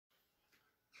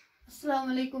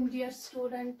Assalamu alaikum dear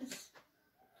students,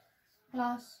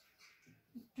 class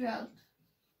 12th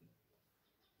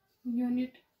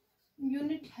unit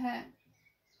है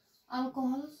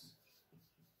alcohols,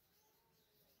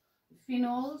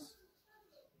 phenols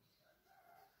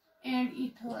and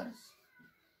ethers।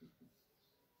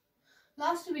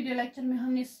 Last video lecture में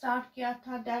हमने start किया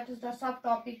था that is the sub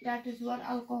topic that is your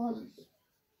alcohols.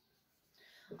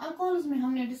 Alcohols में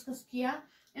हमने discuss किया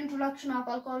introduction of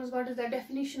alcohols, what is the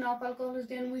definition of alcohols,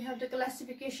 then we have the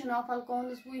classification of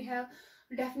alcohols, we have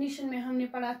definition में हमने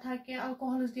पढ़ा था कि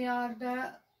alcohols they are the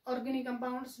organic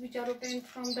compounds which are obtained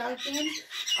from the alkanes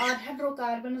or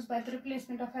hydrocarbons by the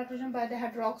replacement of hydrogen by the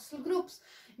hydroxyl groups.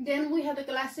 Then we have the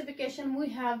classification, we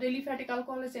have the aliphatic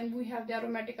alcohols and we have the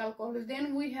aromatic alcohols.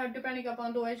 Then we have, depending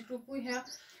upon the OH group, we have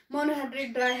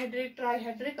monohydric, dihydric,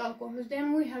 trihydric alcohols.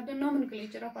 Then we have the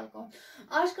nomenclature of alcohol.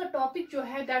 आज का topic जो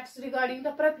है that's regarding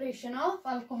the preparation of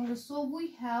alcohol. So we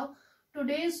have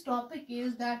today's topic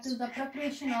is that is the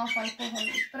preparation of alcohol.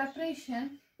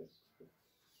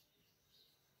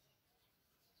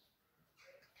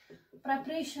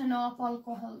 Preparation of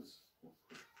alcohols.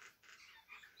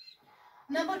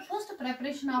 Number first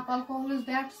preparation of alcohol is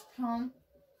that's from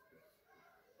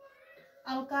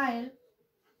alkyl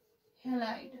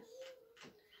halide।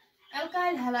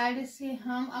 Alkyl halide से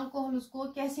हम alcohols को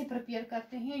कैसे prepare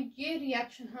करते हैं, ये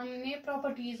reaction हमने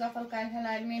properties of alkyl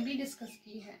halide में भी डिस्कस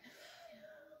की है।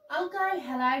 अल्काइल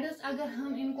हैलाइड्स अगर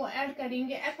हम इनको ऐड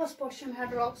करेंगे एक्वस पोटेशियम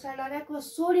हाइड्रोक्साइड और एक्वस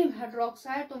सोडियम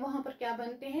हाइड्रोक्साइड तो वहां पर क्या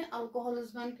बनते हैं,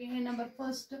 अल्कोहल्स बनते हैं। Number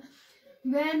first,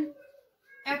 when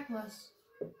aqueous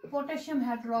potassium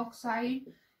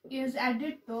hydroxide is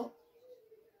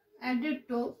added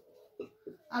to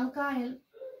alkyl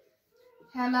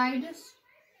halides,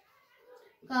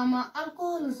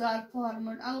 alcohols are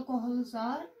formed.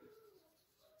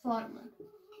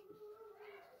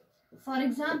 For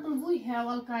example, we have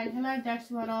alkyl halide that's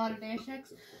your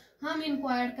R-X। हम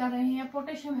इनको ऐड कर रहे हैं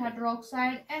potassium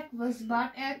hydroxide aqueous,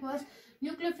 but aqueous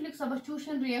nucleophilic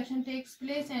substitution reaction takes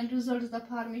place and results the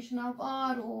formation of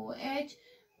ROH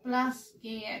plus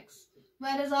KX,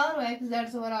 whereas ROX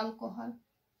that's our alcohol.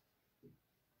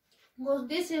 So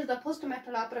this is the first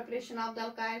method of preparation of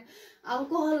the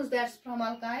alcohols that's from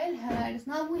alkyl halides.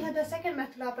 Now we have the second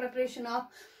method of preparation of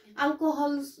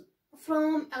alcohols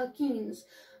from alkenes.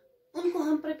 उनको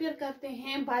हम prepare करते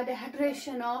हैं by the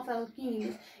hydration of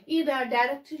alkenes, either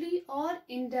directly or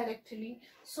indirectly.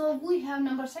 So we have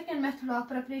number second method of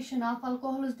preparation of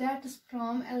alcohols that is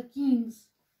from alkenes.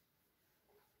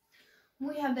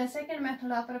 We have the second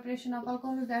method of preparation of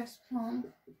alcohols that's from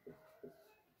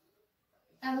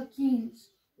alkenes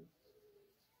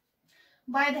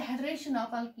by the hydration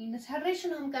of alkenes।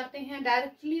 hydration हम करते हैं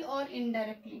directly और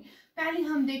indirectly. पहले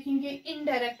हम देखेंगे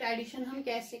indirect addition हम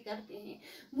कैसे करते हैं।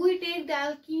 we take the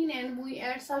alkene and we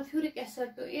add sulfuric acid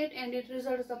to it and it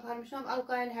results the formation of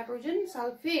alkyl hydrogen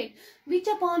sulfate, which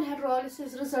upon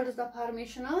hydrolysis results the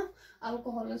formation of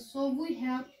alcohol. So we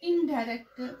have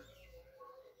indirect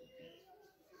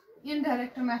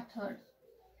method.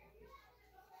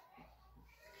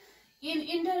 In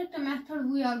indirect method,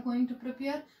 we are going to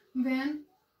prepare when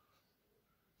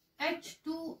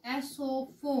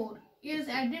H2SO4 is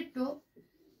added to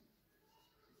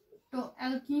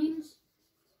alkenes,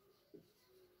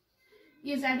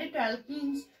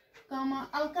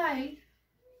 alkyl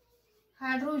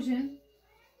hydrogen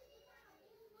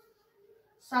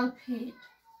sulfate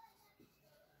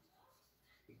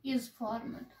is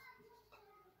formed,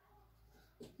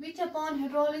 which upon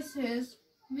hydrolysis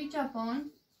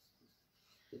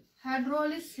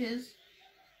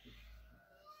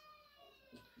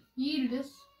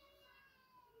yields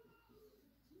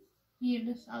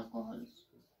alcohols.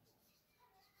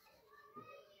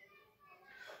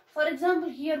 For example,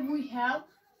 here we have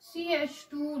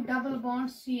CH2 double bond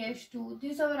CH2.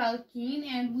 This is our alkene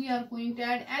and we are going to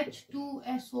add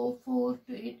H2SO4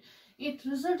 to it. It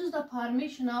results in the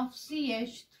formation of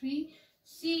CH3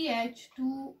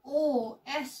 CH2O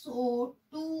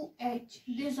SO2H.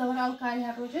 This is our alkyl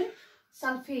hydrogen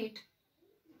sulfate.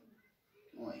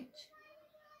 OH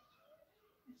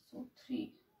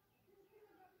SO3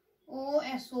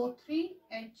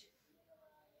 OSO3H,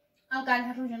 alkyl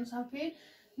hydrogen sulfate,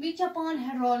 which upon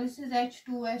hydrolysis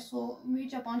H2O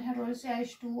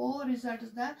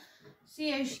results the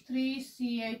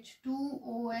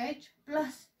CH3CH2OH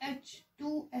plus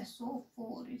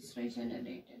H2SO4 is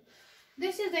regenerated.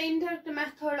 This is the indirect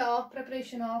method of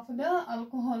preparation of the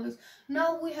alcohols.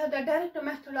 Now we have the direct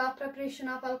method of preparation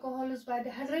of alcohols by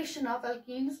the hydration of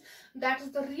alkenes. That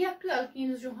is the reactive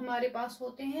alkenes जो हमारे पास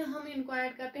होते हैं, हम इनको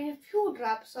add करते हैं few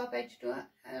drops of H2,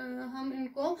 हम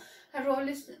इनको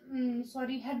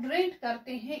हाइड्रेट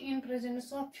करते हैं in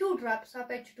presence of few drops of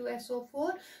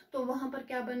H2SO4. तो वहां पर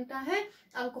क्या बनता है,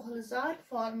 alcohols are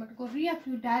formed. को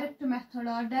reactive direct method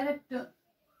or direct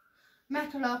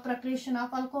method of preparation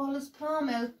of alcohols from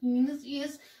alkenes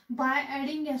is by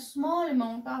adding a small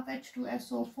amount of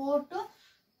H2SO4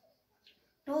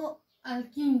 to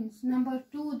alkenes. Number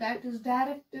 2, that is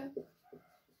direct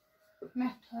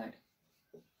method.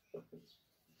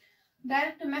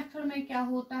 Direct method में क्या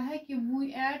होता है कि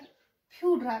we add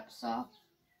few drops of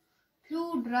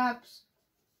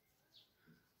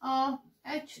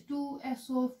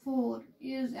H2SO4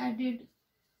 is added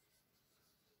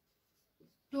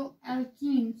to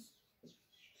alkenes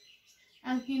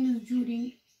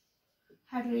during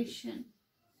hydration.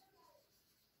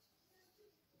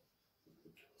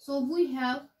 So we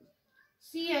have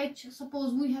CH,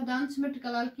 suppose we have the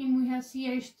unsymmetrical alkene, we have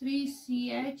CH3,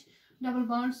 CH, double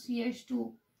bond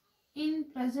CH2. In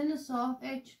presence of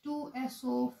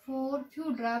H2SO4,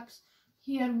 few drops,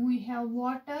 here we have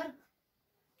water,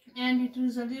 and it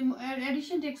results in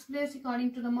addition takes place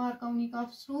according to the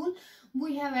Markovnikov's rule.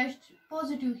 We have H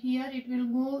positive here, it will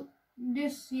go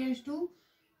this CH2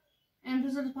 and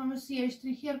result from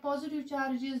CH3. Here positive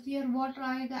charge is there, water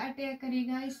आएगा attack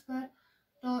करेगा इस पर,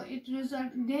 तो it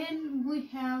result. Then we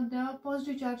have the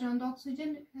positive charge on the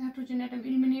oxygen, hydrogen atom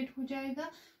eliminate हो जाएगा,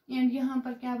 and यहाँ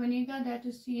पर क्या बनेगा, that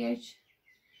is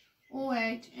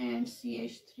CHOH and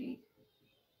CH3.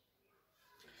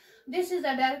 This is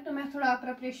the direct method of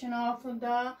preparation of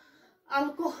the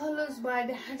alcohols by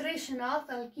the hydration of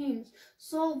alkenes.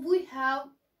 So we have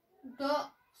the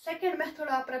second method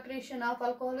of preparation of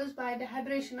alcohols by the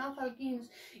hydration of alkenes.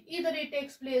 Either it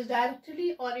takes place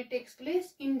directly or it takes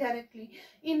place indirectly.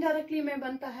 Indirectly में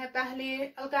बनता है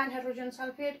पहले alkyne hydrogen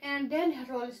sulfate and then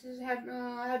hydrolysis,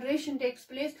 hydration takes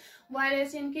place,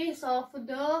 whereas in case of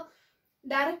the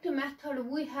direct method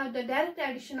we have the direct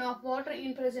addition of water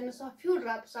in presence of few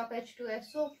drops of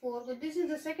H2SO4. So this is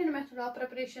the second method of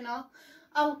preparation of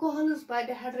alcohols by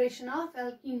the hydration of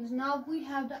alkenes. Now we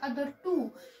have the other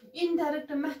two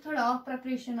indirect method of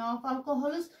preparation of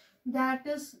alcohols, that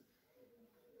is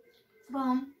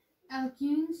from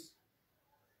alkenes.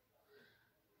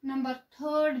 Number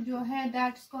third जो है,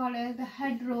 that's called as the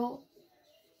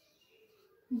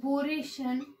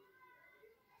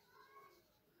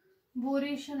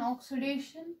boration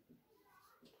oxidation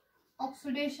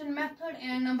method,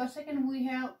 and number second we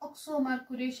have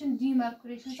oxomercuration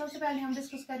demercuration. सबसे पहले हम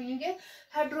discuss करेंगे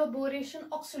hydroboration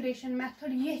oxidation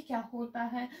method. ये क्या होता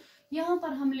है, यहाँ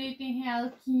पर हम लेते हैं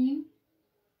alkene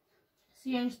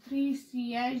CH3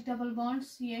 CH double bond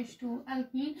CH2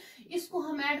 alkene, इसको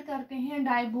हम ऐड करते हैं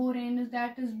डाइबोरेन,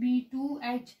 that is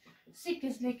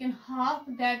B2H6, लेकिन half,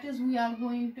 that is we are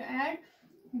going to add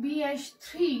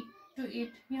BH3 to it.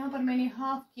 यहाँ पर मैंने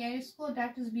half किया इसको,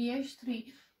 that is BH3.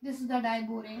 This is the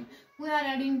diborane. We are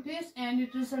adding this and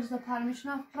it results the formation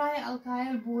of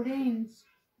trialkyl boranes,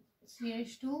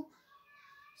 CH2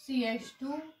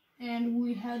 and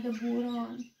we have the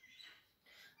boron.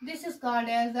 This is called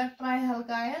as the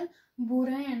trialkyl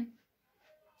borane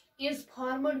is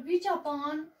formed which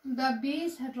upon the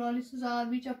base hydrolysis or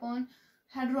which upon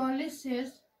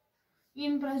hydrolysis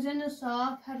in presence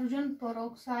of hydrogen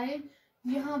peroxide.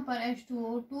 यहाँ पर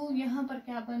H2O2, यहाँ पर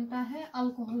क्या बनता है,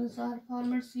 alcohols are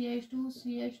formed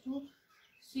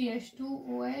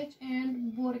CH2OH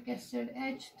and boric acid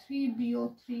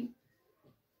H3BO3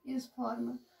 is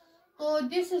formed. So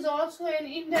this is also an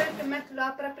indirect method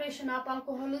of preparation of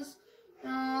alcohols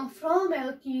from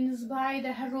alkenes by the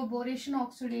hydroboration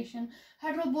oxidation.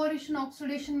 Hydroboration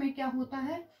oxidation में क्या होता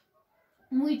है,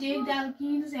 we take the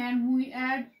alkenes and we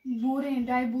add borane,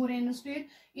 diborane to it.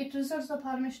 It results the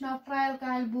formation of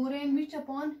trialkyl borane, which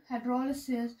upon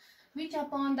hydrolysis, which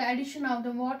upon the addition of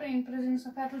the water in presence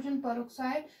of hydrogen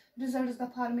peroxide results the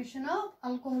formation of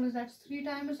alcohols. That's 3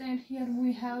 times, and here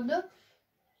we have the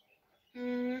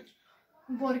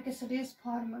boric acid is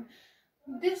formed.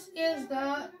 This is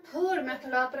the third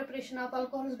method of preparation of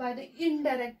alcohols by the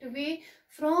indirect way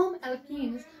from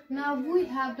alkenes. Now we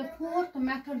have the fourth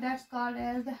method, that's called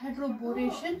as the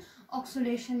hydroboration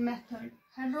oxidation method.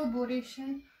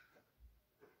 Hydroboration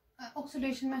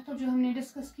oxidation method जो हमने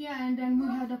discuss किया, and then we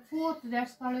have the fourth,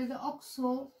 that's called as the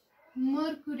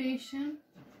oxomercuration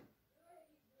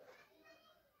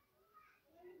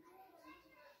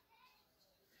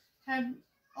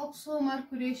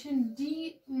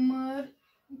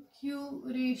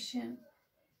demercuration.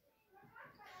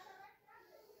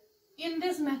 In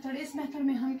this method, इस method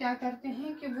में हम क्या करते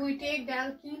हैं कि we take the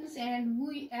alkenes and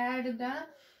we add the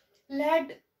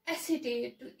lead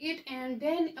acetate to it, and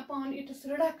then upon its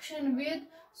reduction with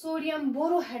sodium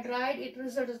borohydride, it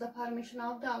results the formation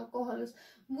of the alcohols.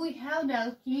 We have the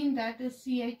alkene, that is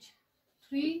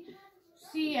CH3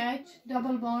 CH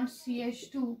double bond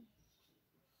CH2.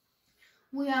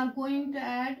 We are going to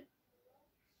add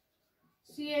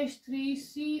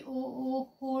CH3COO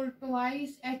whole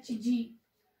twice Hg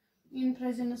in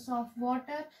presence of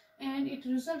water, and it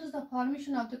results the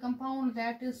formation of the compound,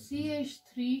 that is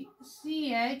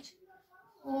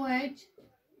CH3CHOH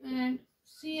and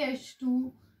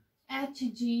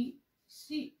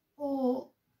CH2HgCO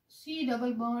C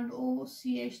double bond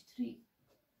OCH3.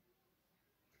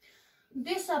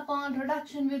 This upon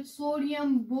reduction with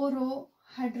sodium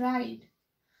borohydride,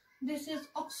 this is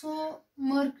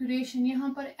oxomercuration.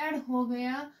 यहाँ पर add हो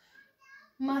गया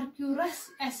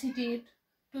mercurous acetate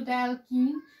to the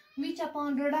alkene, which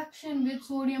upon reduction with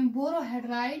sodium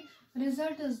borohydride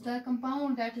result is the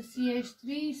compound, that is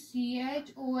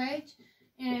CH3CHOH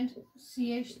and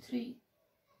CH3.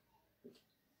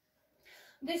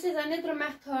 This is another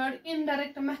method,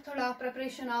 indirect method of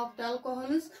preparation of the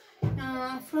alcohols.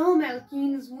 From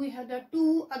alkenes we have the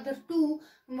other two.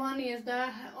 One is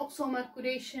the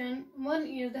oxomercuration, one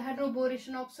is the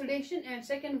hydroboration oxidation, and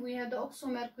second we have the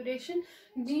oxomercuration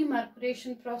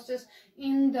demercuration process.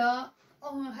 In the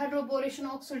hydroboration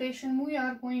oxidation, we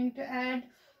are going to add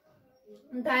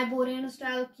diboranes to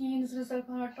alkenes, result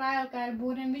from a trialkyl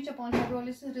borane, which upon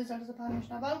hydrolysis results the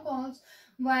formation of alcohols.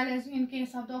 While as in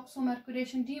case of the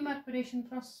oxomercuration demercuration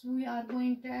process, we are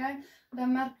going to add the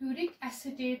mercuric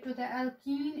acetate to the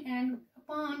alkene, and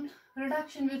upon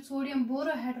reduction with sodium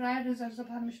borohydride results the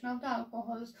formation of the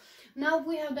alcohols. Now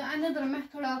we have the another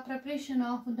method of preparation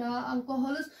of the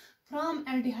alcohols from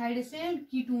aldehydes and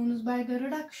ketones. By the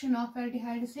reduction of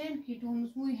aldehydes and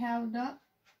ketones, we have the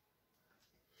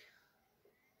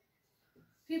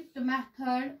fifth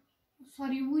method.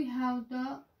 We have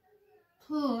the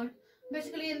third.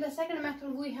 Basically, in the second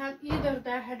method, we have either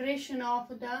the hydration of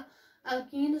the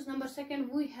alkenes. Number second,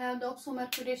 we have the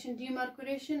oxomercuration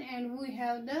demercuration, and we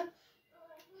have the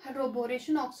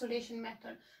hydroboration oxidation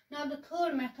method. Now the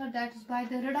third method, that is by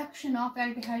the reduction of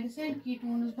aldehydes and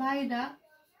ketones. By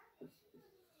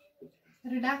the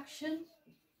reduction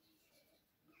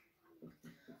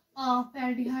of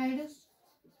aldehydes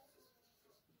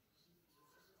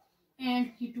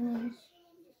and ketones.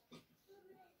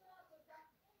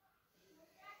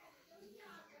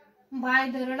 By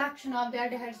the reduction of the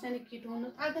aldehydes and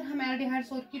ketones. अगर हम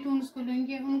aldehydes और ketones को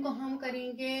लेंगे, उनको हम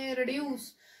करेंगे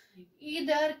reduce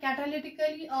either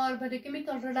catalytically or by the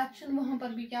chemical reduction, वहाँ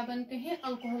पर भी क्या बनते हैं,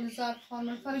 alcohols are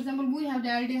formed. For example, we have the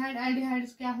aldehyde.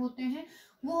 Aldehydes क्या होते हैं,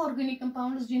 वो organic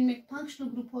compounds जिनमें functional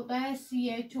group होता है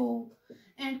CHO,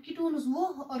 and ketones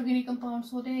वो organic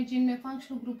compounds होते हैं जिनमें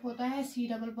functional group होता है C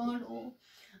double bond O.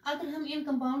 अगर हम इन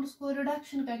compounds को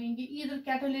reduction करेंगे, either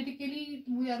catalytically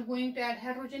we are going to add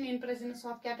hydrogen in presence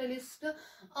of catalyst,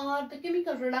 or the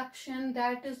chemical reduction,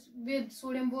 that is with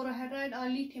sodium borohydride or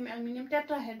lithium aluminum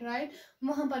tetrahydride,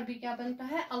 वहाँ पर भी क्या बनता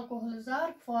है, alcohols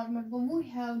are formed. But we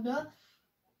have the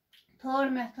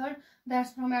third method,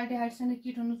 that's from aldehydes and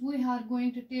ketones. We are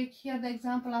going to take here the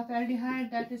example of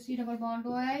aldehyde, that is C double bond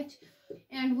OH,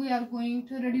 and we are going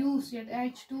to reduce it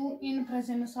H2 in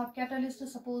presence of catalyst,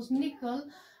 suppose nickel,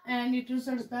 and it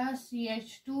results the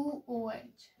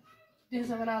CH2OH. This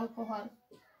is our alcohol.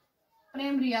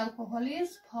 Primary alcohol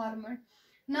is formed.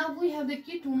 Now we have the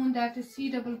ketone, that is C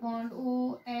double bond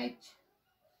OH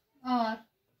R,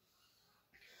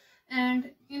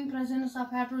 and in presence of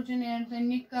hydrogen and the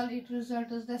nickel, it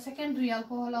results as the secondary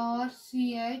alcohol or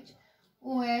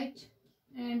CHOH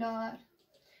and R.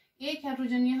 एक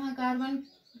hydrogen यहाँ carbon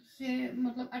से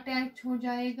मतलब attach हो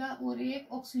जाएगा और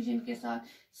एक oxygen के साथ.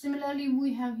 Similarly,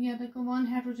 we have here the one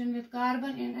hydrogen with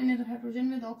carbon and another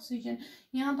hydrogen with oxygen.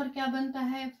 यहाँ पर क्या बनता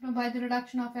है, by the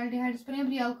reduction of aldehydes,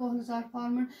 primary alcohols are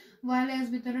formed, while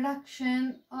as with the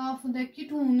reduction of the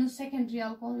ketones, secondary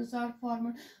alcohols are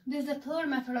formed. This is the third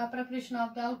method of preparation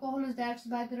of the alcohols, that's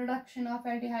by the reduction of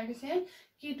aldehydes and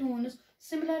ketones.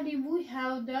 Similarly, we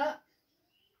have the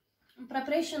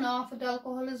preparation of the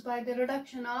alcohols by the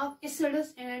reduction of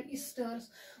acids and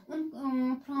esters.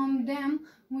 From them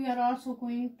we are also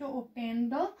going to obtain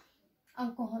the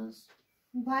alcohols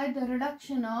by the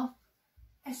reduction of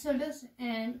acids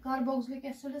and carboxylic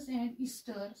acids and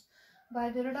esters.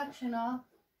 By the reduction of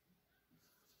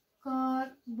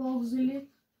carboxylic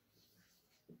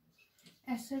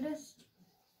acids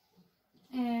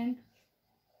and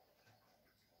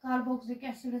carboxylic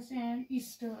acids and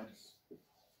esters.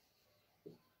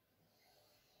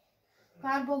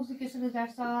 Carboxylic acid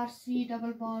that's R C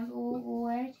double bond O O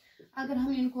H. अगर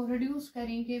हम इनको reduce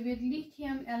करेंगे with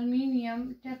lithium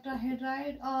aluminium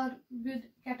टेट्राहेड्राइड और with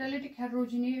catalytic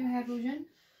hydrogen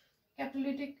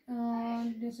catalytic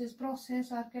this is process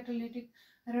or catalytic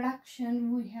reduction,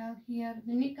 we have here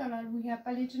the nickel or we have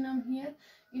platinum here.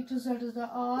 It results the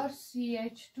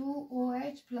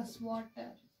RCH2OH plus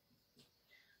water.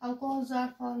 Alcohols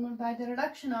are formed by the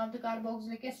reduction of the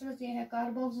carboxylic acids. ये है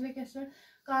carboxylic acid.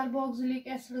 Carboxylic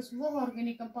acids वो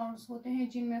organic compounds होते हैं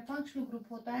जिनमें functional group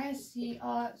होता है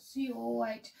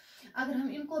COOH। अगर हम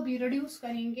इनको भी रिड्यूस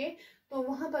करेंगे तो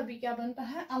वहां पर भी क्या बनता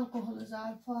है, alcohols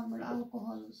are formed,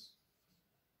 alcohols.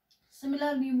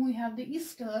 Similarly, we have the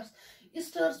esters.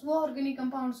 Esters वो ऑर्गेनिक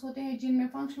कंपाउंड्स होते हैं जिनमें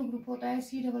फंक्शनल ग्रुप होता है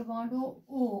C डबल बॉन्ड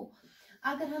O।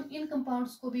 अगर हम इन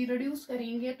कंपाउंड्स को भी रिड्यूस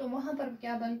करेंगे तो वहां पर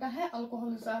क्या बनता है,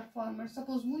 alcohols are formed.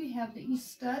 Suppose we have the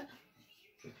ester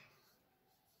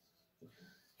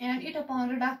and it upon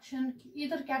reduction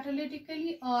either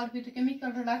catalytically or with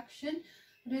chemical reduction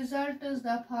result is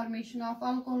the formation of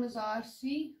alcohols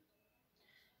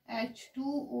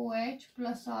RCH2OH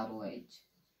plus ROH.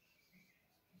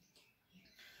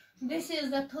 This is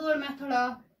the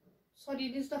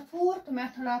fourth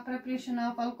method of preparation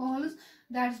of alcohols,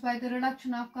 that's by the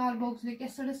reduction of carboxylic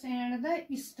acids and the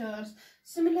esters.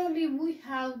 Similarly, we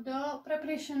have the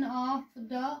preparation of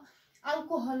the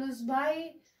alcohols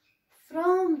by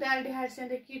from the aldehydes and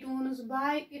the ketones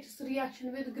by its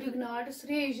reaction with Grignard's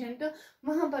reagent.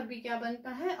 वहाँ पर भी क्या बनता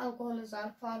है, alcohols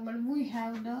are formed. We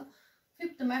have the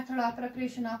fifth method of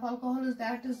preparation of alcohols,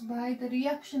 that is by the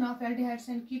reaction of aldehydes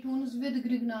and ketones with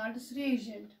Grignard's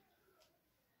reagent.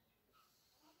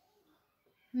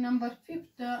 Number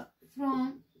fifth,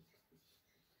 from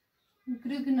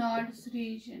Grignard's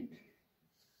reagent.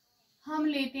 हम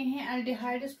लेते हैं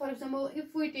aldehydes. For example, if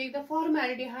we take the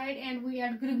formaldehyde and we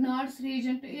add Grignard's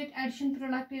reagent to it, addition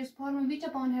product is formed which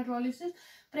upon hydrolysis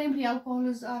primary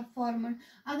alcohols are formed.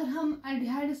 अगर हम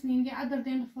aldehydes लेंगे other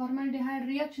than formaldehyde,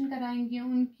 reaction कराएंगे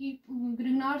उनकी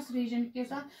Grignard's reagent के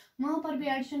साथ, वहाँ पर भी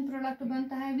addition product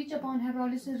बनता है which upon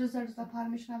hydrolysis results the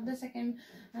formation of the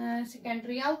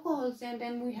secondary alcohols. And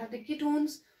then we have the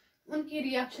ketones, उनकी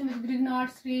reaction with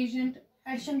Grignard's reagent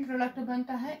addition product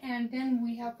बनता है, and then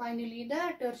we have finally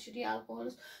the tertiary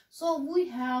alcohols. So we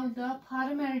have the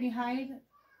formaldehyde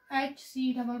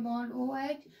HC double bond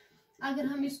OH. अगर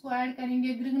हम इसको add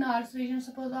करेंगे Grignard's reagent,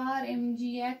 suppose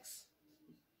RMgX,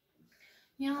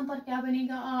 यहाँ पर क्या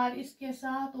बनेगा, R इसके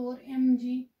साथ और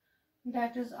Mg,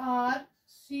 that is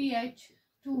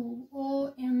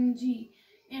RCH2OMg,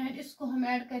 and इसको हम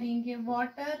ऐड करेंगे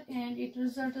water and it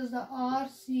result is the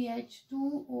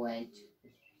RCH2OH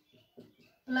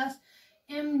plus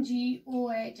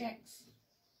MgOHX.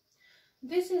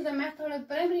 This is the method of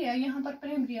primary, यहाँ पर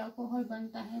primary alcohol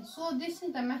बनता है. So this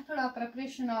is the method of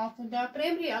preparation of the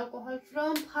primary alcohol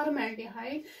from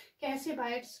formaldehyde, कैसे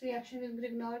by its reaction with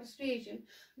Grignard's reagent.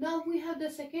 Now we have the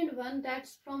second one,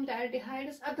 that's from the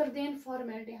aldehydes other than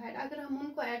formaldehyde. अगर हम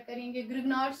उनको add करेंगे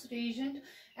Grignard's reagent,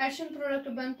 addition product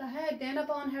बनता है, then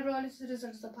upon hydrolysis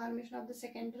results the formation of the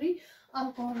secondary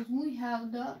alcohols. We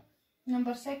have the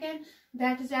number second,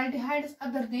 that is aldehydes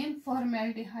other than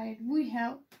formaldehyde. We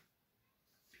have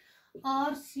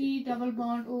RC double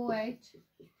bond OH,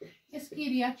 इसकी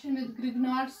reaction with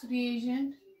Grignard's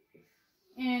reagent,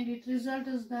 and it result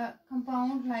is the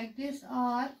compound like this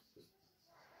RCOMgX.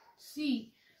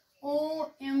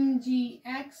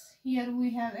 Here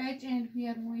we have H and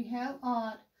here we have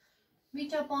R,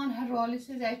 which upon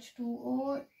hydrolysis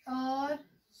H2O, R,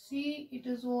 C, it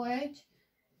is OH,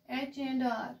 H and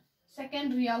R.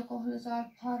 Secondary alcohols are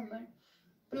formed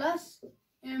plus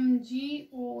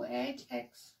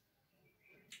MgOHX.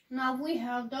 Now we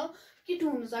have the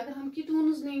ketones. अगर हम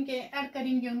ketones लेंगे, add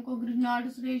करेंगे उनको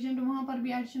Grignard's reagent, वहाँ पर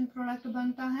भी addition product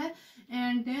बनता है,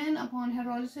 and then upon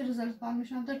hydrolysis results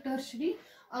formation of the tertiary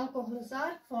alcohols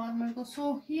are formed.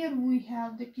 So here we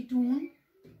have the ketone.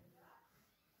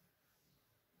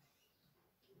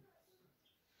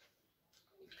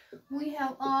 We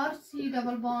have RC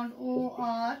double bond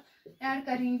OR, add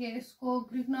करेंगे इसको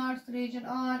Grignard's reagent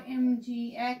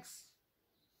RMgX,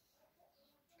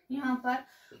 यहाँ पर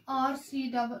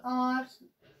RC double R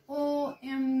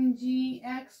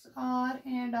OMgX R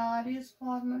and R is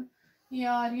formed. ये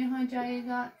R यहाँ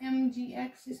जाएगा,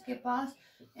 MgX इसके पास,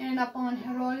 and upon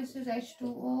hydrolysis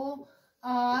H2O,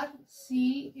 R,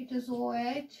 C, it is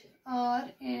OH,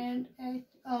 R and H,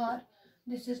 R.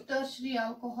 This is tertiary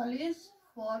alcohol is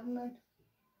formed.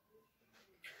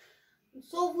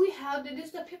 So we have this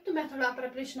is the fifth method of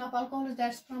preparation of alcohols,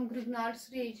 that's from Grignard's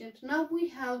reagent. Now we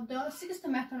have the sixth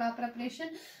method of preparation,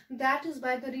 that is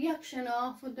by the reaction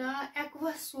of the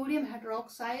aqueous sodium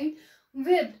hydroxide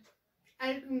with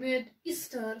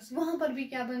esters. वहाँ पर भी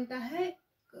क्या बनता है,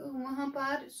 वहाँ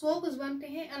पर soaps बनते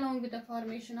हैं along with the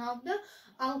formation of the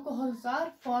alcohols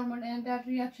are formed, and that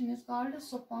reaction is called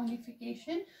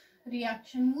saponification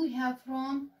reaction. We have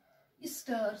from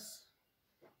esters.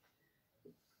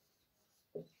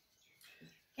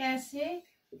 कैसे?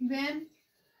 When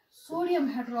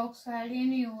sodium hydroxide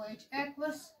NaOH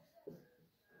aqueous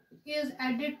is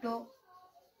added to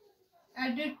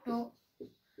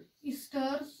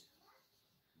esters,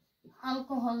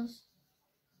 alcohols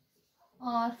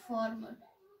are formed.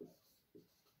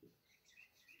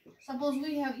 Suppose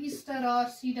we have ester or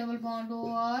C double bond O,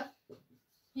 और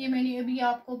ये मैंने अभी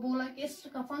आपको बोला कि ester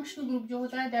का functional group जो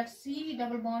होता है that C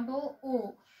double bond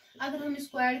O. अगर हम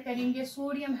इसको ऐड करेंगे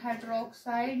सोडियम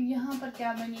हाइड्रोक्साइड, यहाँ पर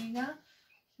क्या बनेगा,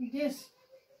 this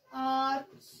are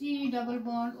C double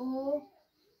bond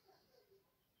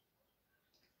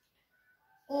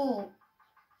O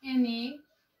Na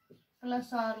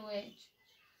plus ROH.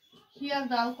 Here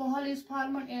the alcohol is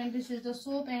formed and this is the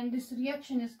soap, and this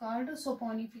reaction is called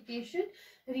saponification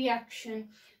reaction.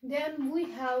 Then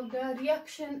we have the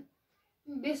reaction,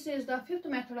 this is the fifth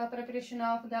method of preparation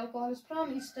of the alcohols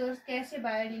from esters. कैसे?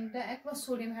 By adding the aqueous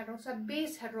sodium hydroxide,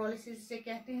 base hydrolysis से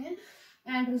कहते हैं,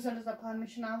 and result is the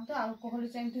formation of the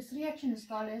alcohols, and this reaction is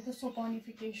called as the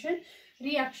saponification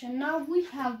reaction. Now we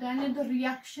have the another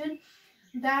reaction,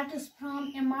 that is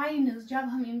from amines. जब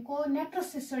हम इनको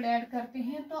nitrous acid add करते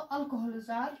हैं तो alcohols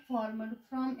are formed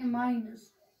from amines.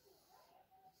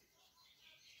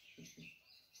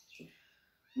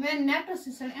 When nitrous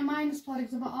acid, amines for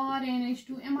example are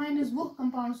NH2. amines वो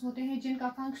compounds होते हैं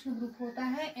जिनका functional group होता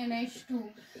है NH2.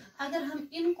 अगर हम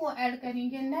इनको ऐड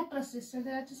करेंगे nitrous acid,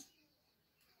 that is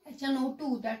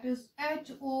HNO2, that is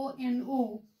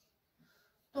HONO,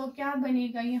 तो क्या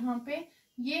बनेगा यहाँ पे,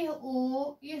 ये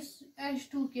O इस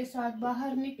H2 के साथ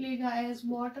बाहर निकलेगा एज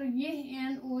वाटर, ये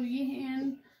N और ये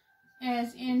N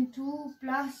as N2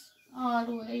 plus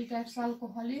ROH, that's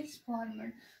alcohol is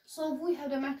formed. So we have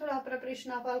the method of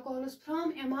preparation of alcohols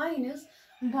from amines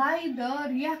by the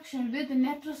reaction with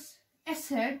nitrous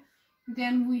acid.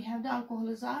 Then we have the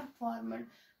alcohols are formed.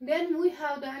 Then we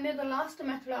have the another last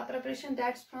method of preparation,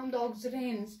 that's from the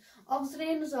oxiranes.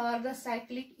 Oxiranes are the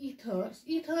cyclic ethers.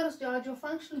 Ethers जो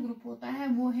functional group होता है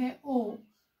वो है O,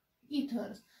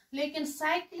 ethers. लेकिन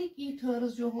cyclic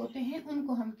ethers जो होते हैं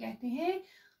उनको हम कहते हैं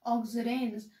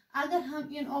oxiranes. अगर हम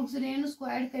इन oxiranes को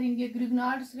ऐड करेंगे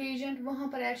Grignard's reagent, वहाँ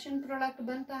पर addition product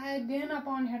बनता है, then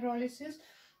upon hydrolysis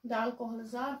the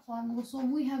alcohols are formed. So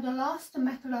we have the last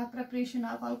method of preparation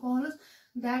of alcohols,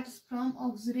 that is from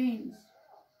oxiranes.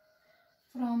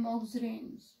 From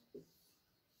oxiranes.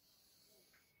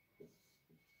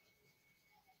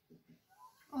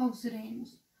 Oxiranes.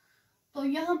 तो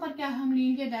यहाँ पर क्या हम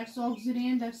लेंगे, that's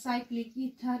oxirane, that cyclic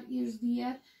ether is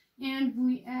there, and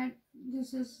we add,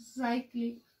 this is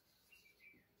cyclic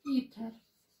ether,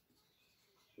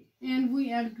 and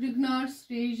we add Grignard's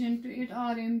reagent to it,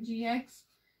 RMGX.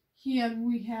 Here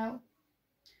we have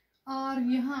R,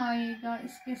 यहाँ आएगा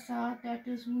इसके साथ, that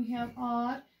is we have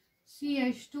R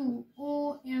CH2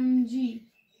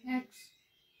 OMGX,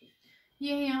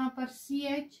 ये यहाँ पर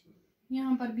CH,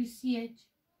 यहाँ पर भी CH.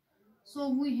 So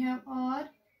we have R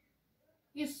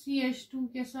इस CH2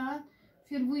 के साथ,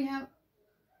 फिर we have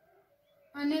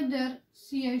another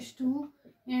CH2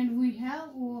 and we have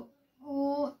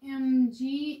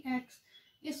OMGX.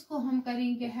 इसको हम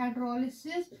करेंगे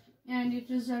hydrolysis and it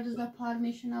results the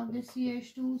formation of the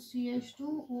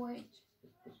CH2OH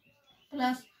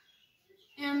plus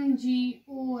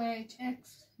MgOHX.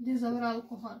 This is our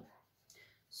alcohol.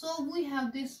 So we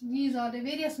have this, these are the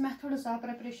various methods of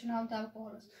preparation of the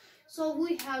alcohols. So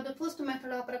we have the first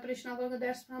method of preparation of alcohol,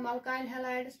 that's from alkyl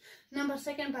halides. Number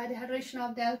second, by the hydration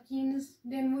of the alkenes.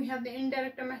 Then we have the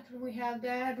indirect method, we have the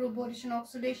hydroboration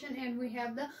oxidation, and we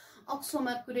have the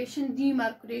oxomercuration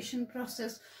demercuration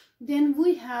process. Then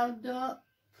we have the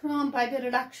by the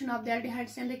reduction of the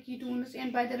aldehydes and the ketones,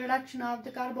 and by the reduction of the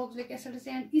carboxylic acids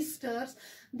and esters.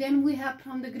 Then we have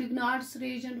from the Grignard's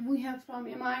reagent, we have from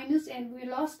amines, and we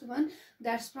last one,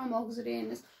 that's from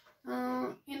oxiranes.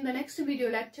 In the next video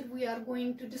lecture, we are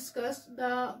going to discuss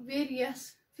the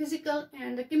various physical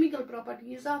and the chemical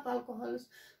properties of alcohols.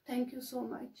 Thank you so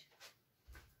much.